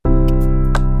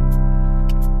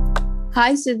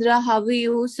Hi Sidra, how are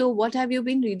you? So, what have you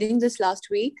been reading this last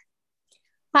week?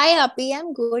 Hi, Api.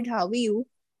 I'm good. How are you?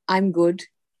 I'm good.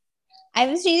 I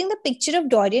was reading The Picture of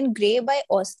Dorian Gray by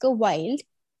Oscar Wilde,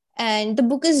 and the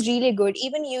book is really good.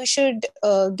 Even you should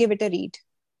give it a read.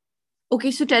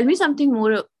 Okay, so tell me something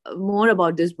more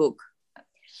about this book.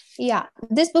 Yeah,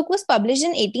 this book was published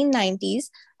in 1890s,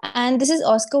 and this is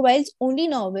Oscar Wilde's only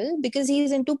novel because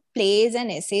he's into plays and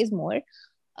essays more.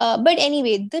 But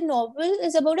anyway, the novel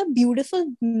is about a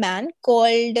beautiful man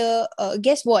called,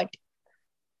 guess what?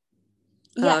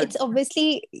 Yeah, Uh, it's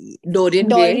obviously Dorian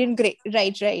Gray. Dorian Gray.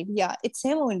 Right, right. Yeah, it's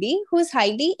him only who's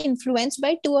highly influenced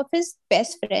by two of his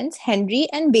best friends, Henry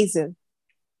and Basil.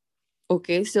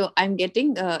 Okay, so I'm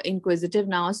getting inquisitive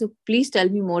now. So, please tell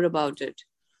me more about it.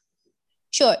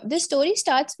 Sure, the story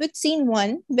starts with scene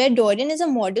one, where Dorian is a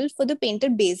model for the painter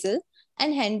Basil,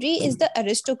 and Henry is the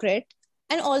aristocrat,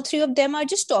 and all three of them are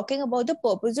just talking about the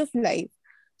purpose of life.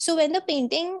 So, when the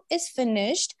painting is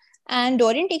finished and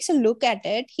Dorian takes a look at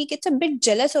it, he gets a bit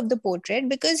jealous of the portrait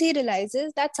because he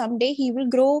realizes that someday he will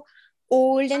grow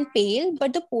old and pale,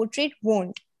 but the portrait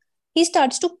won't. He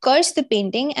starts to curse the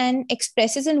painting and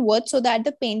expresses in words so that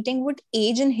the painting would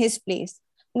age in his place,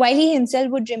 while he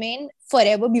himself would remain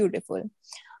forever beautiful.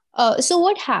 So,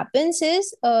 what happens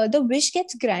is the wish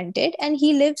gets granted and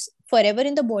he lives forever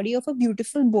in the body of a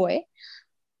beautiful boy.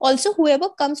 Also, whoever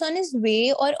comes on his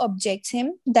way or objects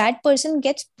him, that person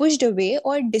gets pushed away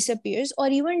or disappears or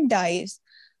even dies.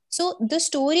 So the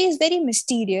story is very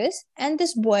mysterious, and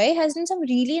this boy has done some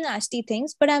really nasty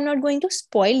things, but I'm not going to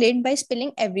spoil it by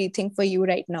spilling everything for you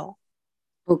right now.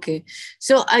 Okay,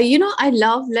 so I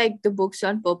love like the books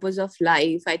on purpose of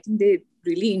life. I think they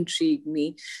really intrigue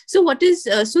me. So, what is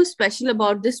so special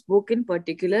about this book in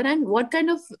particular, and what kind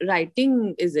of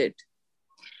writing is it?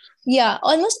 Yeah,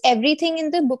 almost everything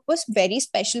in the book was very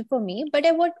special for me. But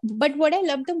what I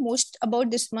love the most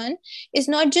about this one is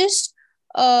not just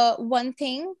one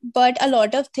thing, but a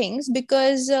lot of things,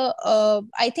 because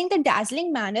I think the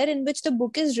dazzling manner in which the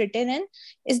book is written in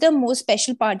is the most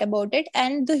special part about it,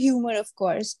 and the humor, of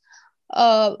course.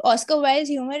 Oscar Wilde's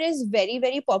humor is very,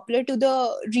 very popular to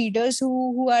the readers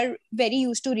who are very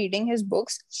used to reading his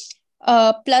books.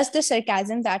 Plus the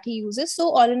sarcasm that he uses.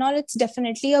 So all in all, it's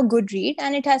definitely a good read,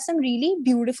 and it has some really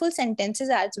beautiful sentences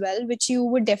as well, which you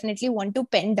would definitely want to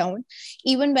pen down.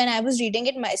 Even when I was reading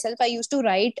it myself, I used to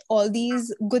write all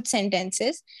these good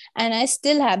sentences, and I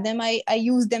still have them. I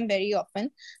use them very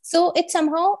often. So it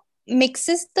somehow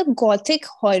mixes the gothic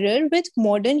horror with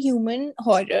modern human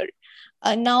horror.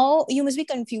 Now you must be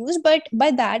confused, but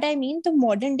by that I mean the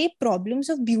modern day problems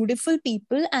of beautiful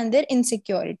people and their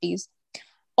insecurities.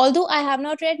 Although I have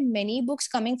not read many books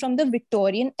coming from the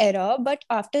Victorian era, but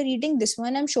after reading this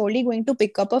one, I'm surely going to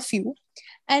pick up a few.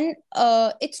 And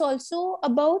it's also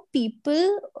about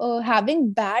people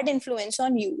having bad influence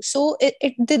on you. So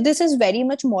this is very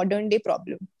much modern day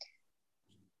problem.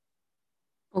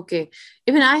 Okay.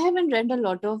 Even I haven't read a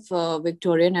lot of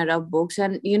Victorian era books.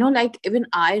 And, like even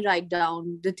I write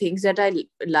down the things that I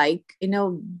like in a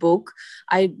book.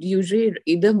 I usually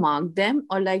either mark them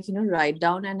or like, write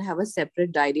down and have a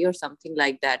separate diary or something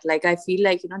like that. Like, I feel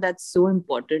like, that's so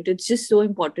important. It's just so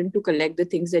important to collect the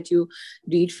things that you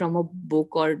read from a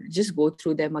book or just go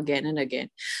through them again and again.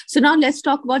 So now let's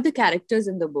talk about the characters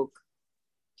in the book.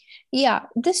 Yeah,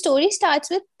 the story starts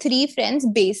with three friends: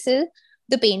 Basil,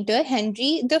 the painter,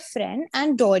 Henry, the friend,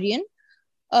 and Dorian,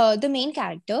 the main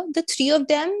character. The three of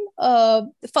them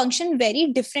function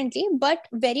very differently, but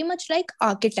very much like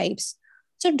archetypes.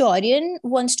 So Dorian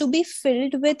wants to be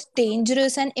filled with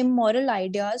dangerous and immoral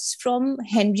ideas from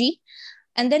Henry,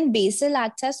 and then Basil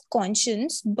acts as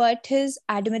conscience, but his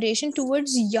admiration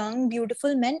towards young,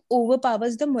 beautiful men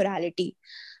overpowers the morality.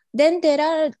 Then there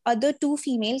are other two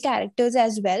female characters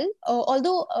as well,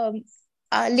 although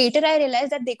later I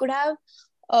realized that they could have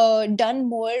done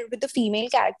more with the female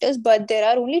characters, but there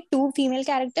are only two female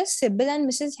characters, Sybil and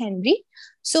Mrs. Henry.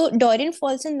 So Dorian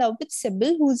falls in love with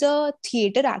Sybil, who's a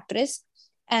theater actress,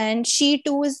 and she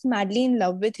too is madly in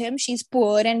love with him. She's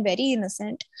poor and very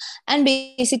innocent, and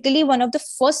basically one of the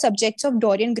first subjects of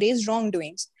Dorian Gray's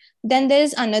wrongdoings. Then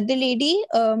there's another lady,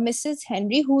 Mrs.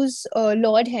 Henry, who's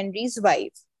Lord Henry's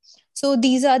wife. So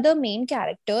these are the main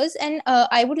characters, and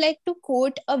I would like to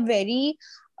quote a very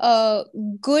uh,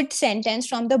 good sentence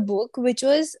from the book, which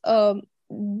was,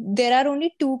 there are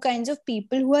only two kinds of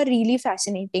people who are really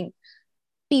fascinating: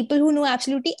 people who know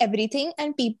absolutely everything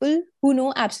and people who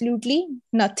know absolutely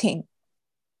nothing.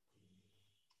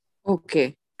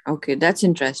 Okay. Okay, that's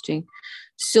interesting.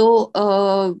 So,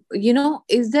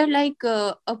 is there like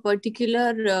a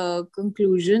particular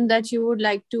conclusion that you would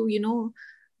like to,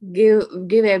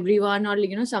 give everyone,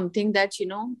 or something that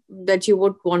that you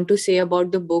would want to say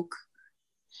about the book.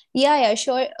 Yeah,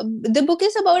 sure. The book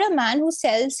is about a man who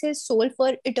sells his soul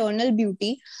for eternal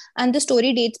beauty, and the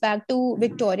story dates back to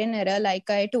Victorian era, like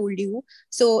I told you.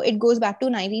 So it goes back to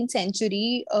 19th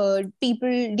century.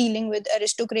 People dealing with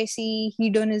aristocracy,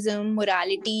 hedonism,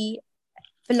 morality,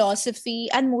 philosophy,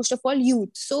 and most of all,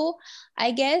 youth. So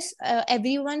I guess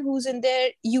everyone who's in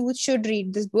their youth should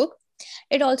read this book.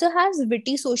 It also has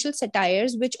witty social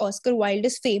satires, which Oscar Wilde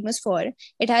is famous for.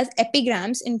 It has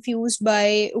epigrams infused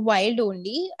by Wilde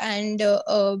only, and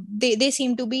they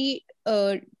seem to be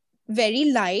very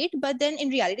light, but then in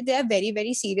reality they are very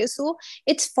very serious. So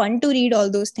it's fun to read all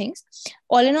those things.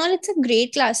 All in all, it's a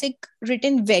great classic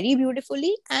written very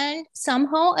beautifully, and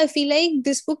somehow I feel like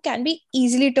this book can be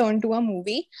easily turned to a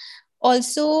movie.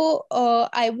 Also,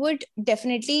 I would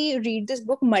definitely read this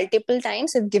book multiple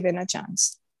times if given a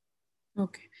chance.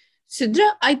 Okay. Sidra,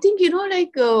 I think,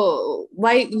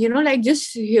 why, like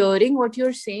just hearing what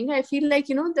you're saying, I feel like,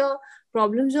 the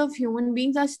problems of human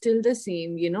beings are still the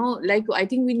same, like I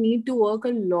think we need to work a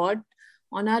lot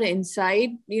on our inside,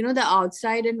 the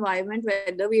outside environment,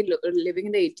 whether we're living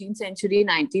in the 18th century,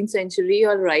 19th century,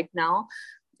 or right now,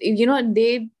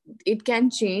 it can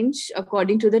change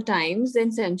according to the times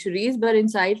and centuries, but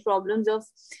inside problems of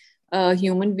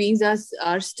human beings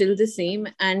are still the same,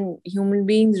 and human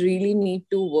beings really need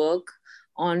to work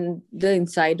on the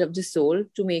inside of the soul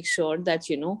to make sure that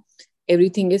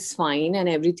everything is fine and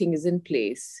everything is in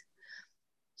place.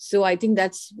 So I think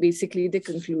that's basically the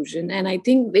conclusion, and I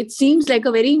think it seems like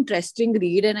a very interesting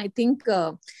read, and I think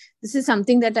this is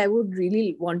something that I would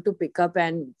really want to pick up,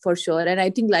 and for sure. And I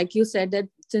think, like you said, that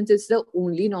since it's the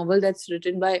only novel that's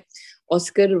written by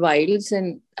Oscar Wilde,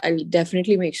 and I'll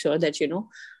definitely make sure that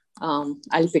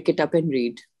I'll pick it up and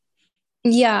read.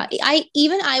 Yeah,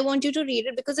 I want you to read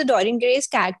it because the Dorian Gray's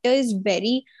character is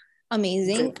very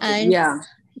amazing, and Yeah,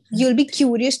 you'll be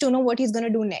curious to know what he's gonna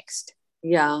do next.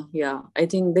 yeah. I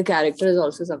think the character is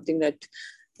also something that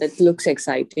looks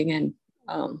exciting,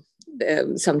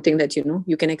 and something that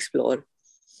you can explore.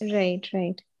 Right,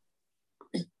 right.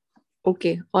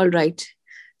 Okay, all right.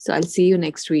 So I'll see you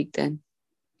next week then.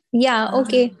 Yeah,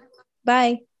 okay.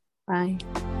 Bye. Bye.